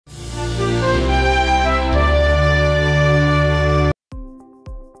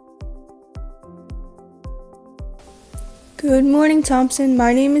Good morning, Thompson.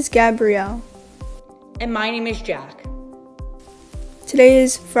 My name is Gabrielle. And my name is Jack. Today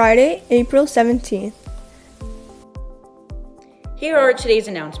is Friday, April 17th. Here are today's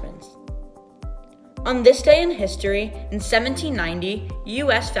announcements. On this day in history, in 1790,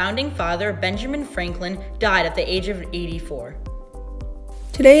 U.S. founding father Benjamin Franklin died at the age of 84.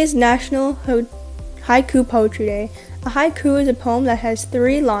 Today is National Haiku Poetry Day. A haiku is a poem that has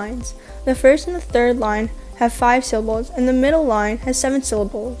 3 lines. The first and the third line have 5 syllables, and the middle line has 7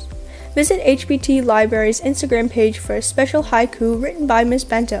 syllables. Visit HBT Library's Instagram page for a special haiku written by Miss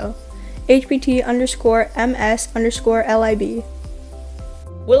Bento, HBT_MS_LIB.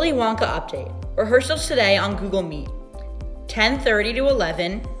 Willy Wonka update. Rehearsals today on Google Meet. 10:30 to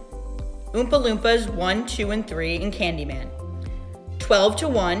 11, Oompa Loompas 1, 2, and 3 in Candyman. 12 to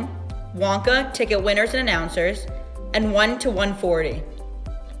 1, Wonka, ticket winners and announcers, and 1 to 1:40,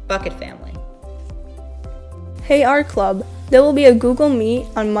 Bucket Family. Hey Art Club, there will be a Google Meet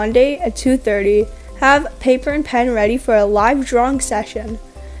on Monday at 2:30. Have paper and pen ready for a live drawing session.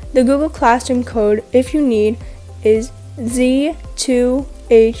 The Google Classroom code, if you need, is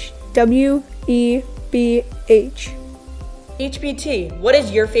Z2HWEBH. HBT, what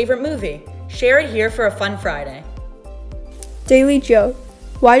is your favorite movie? Share it here for a fun Friday. Daily Joke,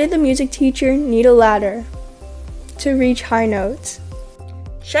 why did the music teacher need a ladder? To reach high notes.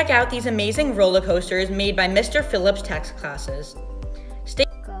 Check out these amazing roller coasters made by Mr. Phillips' Tech Classes. Stay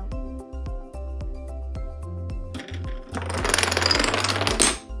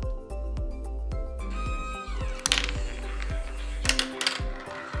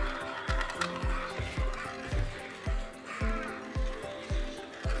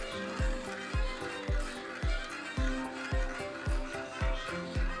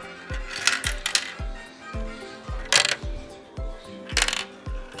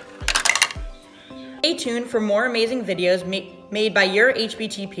tuned for more amazing videos made by your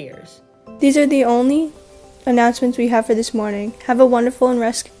HBT peers. These are the only announcements we have for this morning. Have a wonderful and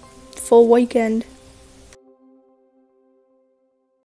restful weekend.